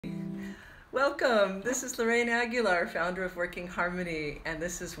Welcome. This is Lorraine Aguilar, founder of Working Harmony, and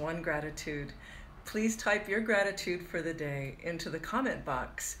this is One Gratitude. Please type your gratitude for the day into the comment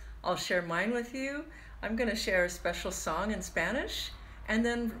box. I'll share mine with you. I'm going to share a special song in Spanish, and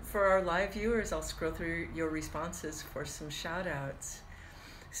then for our live viewers, I'll scroll through your responses for some shout outs.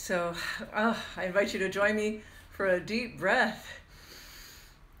 So I invite you to join me for a deep breath.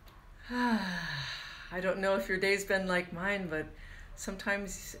 I don't know if your day's been like mine, but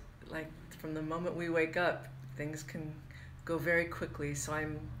sometimes, like from the moment we wake up, things can go very quickly. So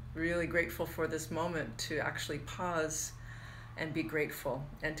I'm really grateful for this moment to actually pause and be grateful,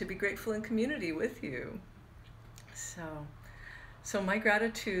 and to be grateful in community with you. So my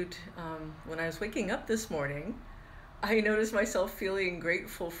gratitude, when I was waking up this morning, I noticed myself feeling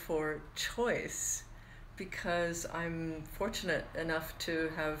grateful for choice, because I'm fortunate enough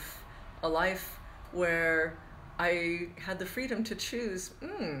to have a life where I had the freedom to choose,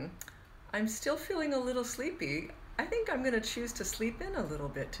 I'm still feeling a little sleepy. I think I'm going to choose to sleep in a little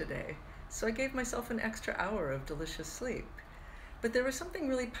bit today. So I gave myself an extra hour of delicious sleep. But there was something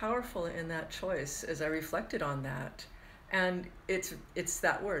really powerful in that choice as I reflected on that. And it's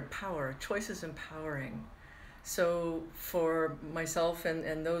that word, power. Choice is empowering. So for myself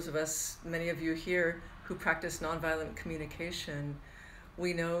and those of us, many of you here who practice nonviolent communication,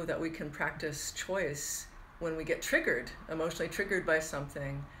 we know that we can practice choice when we get triggered, emotionally triggered by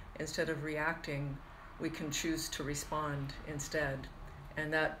something. Instead of reacting, we can choose to respond instead.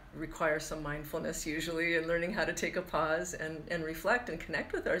 And that requires some mindfulness usually, and learning how to take a pause and reflect and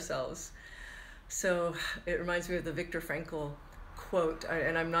connect with ourselves. So it reminds me of the Viktor Frankl quote,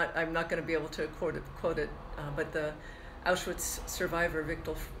 and I'm not going to be able to quote it, but the Auschwitz survivor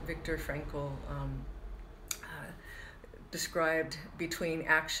Viktor Frankl described between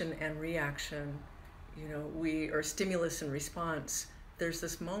action and reaction, or stimulus and response. There's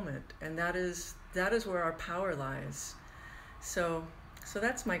this moment, and that is where our power lies. So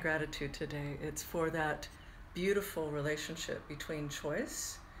that's my gratitude today. It's for that beautiful relationship between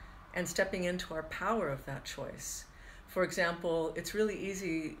choice and stepping into our power of that choice. For example, it's really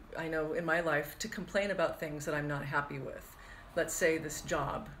easy, I know, in my life to complain about things that I'm not happy with. Let's say this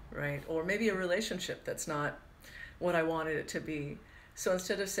job, right? Or maybe a relationship that's not what I wanted it to be. So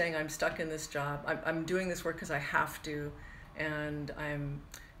instead of saying I'm stuck in this job, I'm doing this work because I have to, and I'm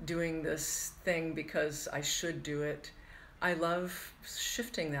doing this thing because I should do it, I love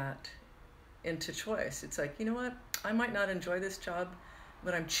shifting that into choice. It's like, you know what? I might not enjoy this job,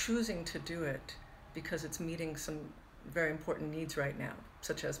 but I'm choosing to do it because it's meeting some very important needs right now,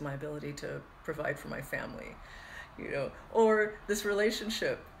 such as my ability to provide for my family, or this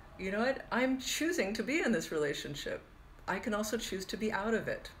relationship. You know what? I'm choosing to be in this relationship. I can also choose to be out of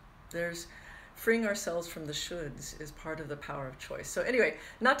it. Freeing ourselves from the shoulds is part of the power of choice. So anyway,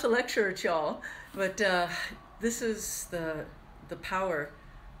 not to lecture at y'all, but this is the power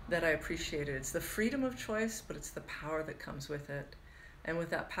that I appreciated. It's the freedom of choice, but it's the power that comes with it. And with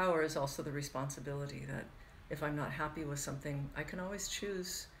that power is also the responsibility that if I'm not happy with something, I can always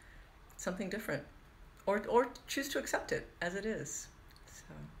choose something different, or choose to accept it as it is.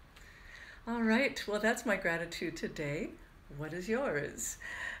 So, all right, well, that's my gratitude today. What is yours?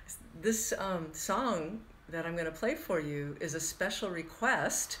 This song that I'm going to play for you is a special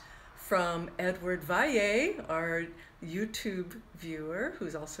request from Edward Valle, our YouTube viewer,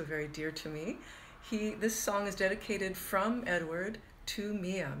 who's also very dear to me. This song is dedicated from Edward to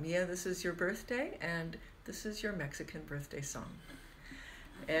Mia. Mia, this is your birthday, and this is your Mexican birthday song.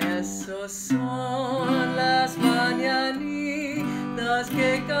 Esos son las mañanitas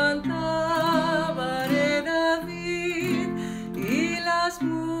que cantaba David, y las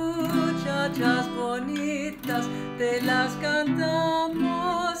muchachas bonitas te las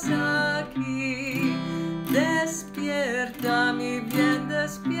cantamos aquí. Despierta, mi bien,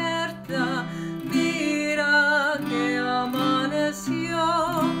 despierta, mira que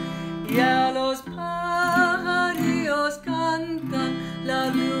amaneció, y a los pajarillos cantan, la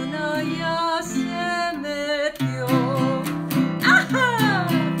luna ya se metió. ¡Ajá!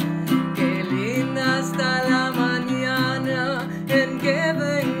 Qué linda está la mañana en que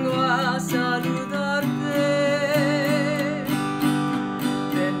vengo a saludarte.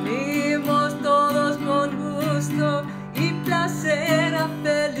 Venimos todos con gusto y placer a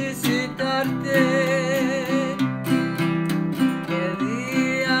felicitarte. El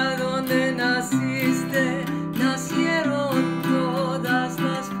día donde naciste, nacieron todas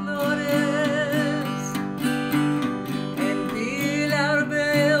las flores.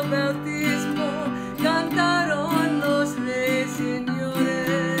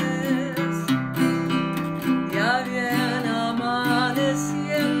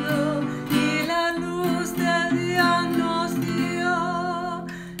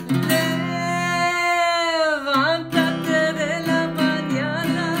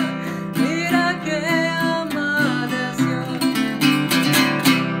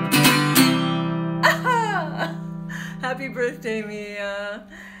 birthday, Mia.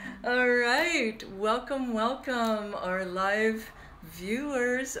 All right, welcome, welcome, our live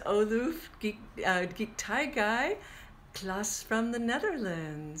viewers, Oluf, Geek Thai Guy, Klas from the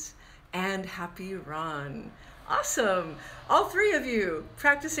Netherlands, and Happy Ron. Awesome. All three of you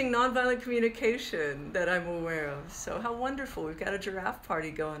practicing nonviolent communication that I'm aware of. So how wonderful. We've got a giraffe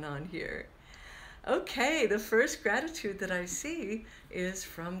party going on here. Okay, the first gratitude that I see is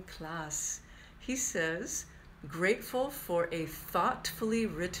from Klas. He says, grateful for a thoughtfully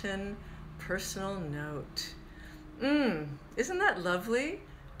written personal note. Isn't that lovely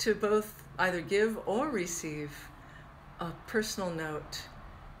to both either give or receive a personal note?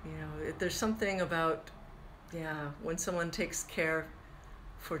 You know, there's something about, when someone takes care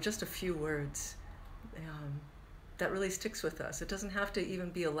for just a few words, that really sticks with us. It doesn't have to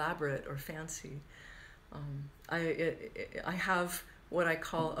even be elaborate or fancy. I have what I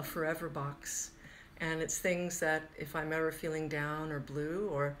call a forever box, and it's things that if I'm ever feeling down or blue,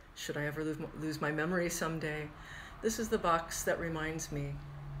 or should I ever lose my memory someday, this is the box that reminds me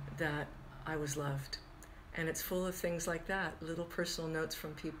that I was loved. And it's full of things like that, little personal notes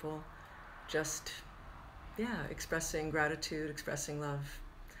from people, just, expressing gratitude, expressing love.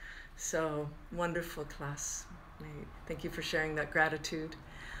 So, wonderful, Klas. Thank you for sharing that gratitude.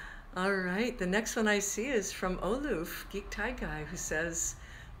 All right, the next one I see is from Oluf, Geek Thai Guy, who says,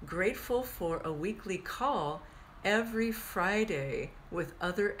 grateful for a weekly call every Friday with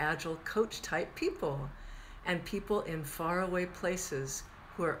other Agile coach type people and people in faraway places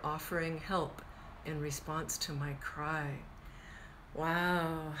who are offering help in response to my cry.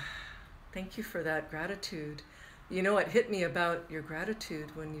 Wow, thank you for that gratitude. You know what hit me about your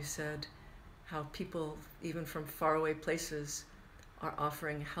gratitude when you said how people, even from faraway places, are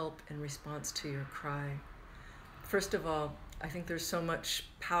offering help in response to your cry. First of all, I think there's so much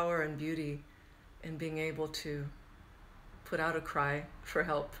power and beauty in being able to put out a cry for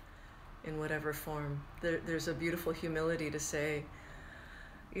help in whatever form. There's a beautiful humility to say,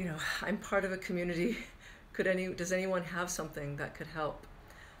 I'm part of a community. Does anyone have something that could help?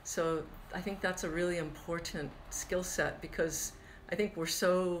 So I think that's a really important skill set, because I think we're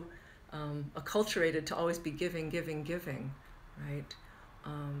so acculturated to always be giving, right?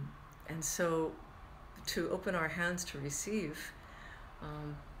 And so to open our hands to receive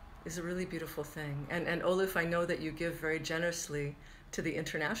is a really beautiful thing. And Oluf, I know that you give very generously to the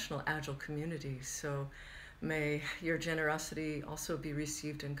international Agile community. So may your generosity also be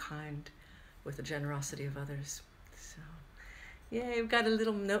received in kind with the generosity of others. So, we've got a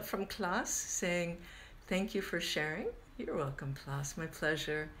little note from Klas saying, thank you for sharing. You're welcome, Klas, my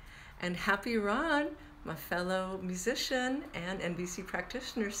pleasure. And Happy Ron, my fellow musician and NVC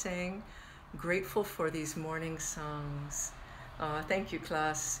practitioner, saying, grateful for these morning songs. Thank you,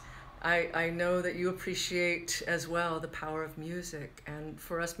 Klas. I know that you appreciate as well the power of music, and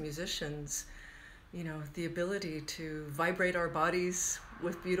for us musicians, the ability to vibrate our bodies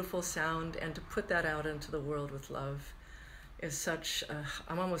with beautiful sound and to put that out into the world with love is such,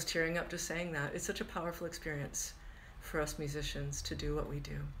 I'm almost tearing up just saying that. It's such a powerful experience for us musicians to do what we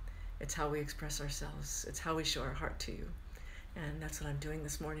do. It's how we express ourselves. It's how we show our heart to you. And that's what I'm doing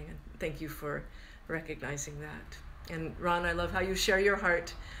this morning. And thank you for recognizing that. And Ron, I love how you share your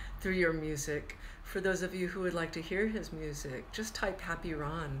heart through your music. For those of you who would like to hear his music, just type Happy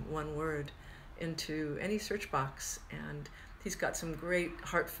Ron, one word, into any search box. And he's got some great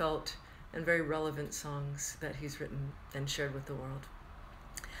heartfelt and very relevant songs that he's written and shared with the world.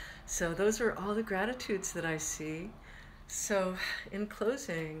 So those are all the gratitudes that I see. So in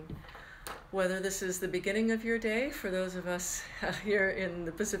closing, whether this is the beginning of your day for those of us here in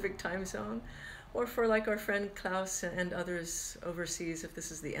the Pacific time zone, or for like our friend Klaus and others overseas, if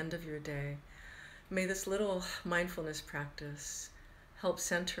this is the end of your day, may this little mindfulness practice help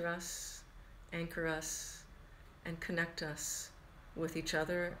center us, anchor us, and connect us with each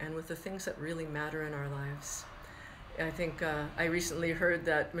other and with the things that really matter in our lives. I think I recently heard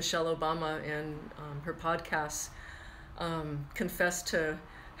that Michelle Obama in her podcast confessed to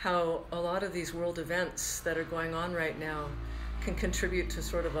how a lot of these world events that are going on right now can contribute to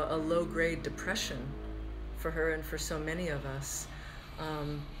sort of a low-grade depression for her and for so many of us.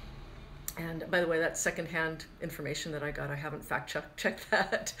 And by the way, that's secondhand information that I got. I haven't fact-checked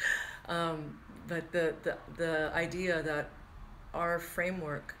that. But the idea that our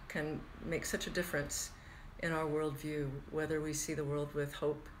framework can make such a difference in our worldview, whether we see the world with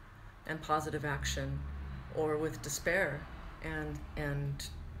hope and positive action, or with despair and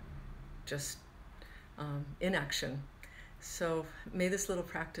just inaction. So may this little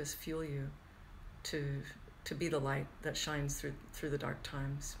practice fuel you to be the light that shines through the dark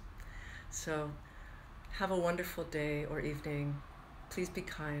times. So Have a wonderful day or evening. Please be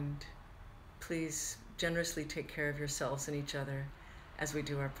kind. Please generously take care of yourselves and each other as we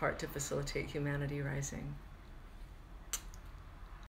do our part to facilitate humanity rising.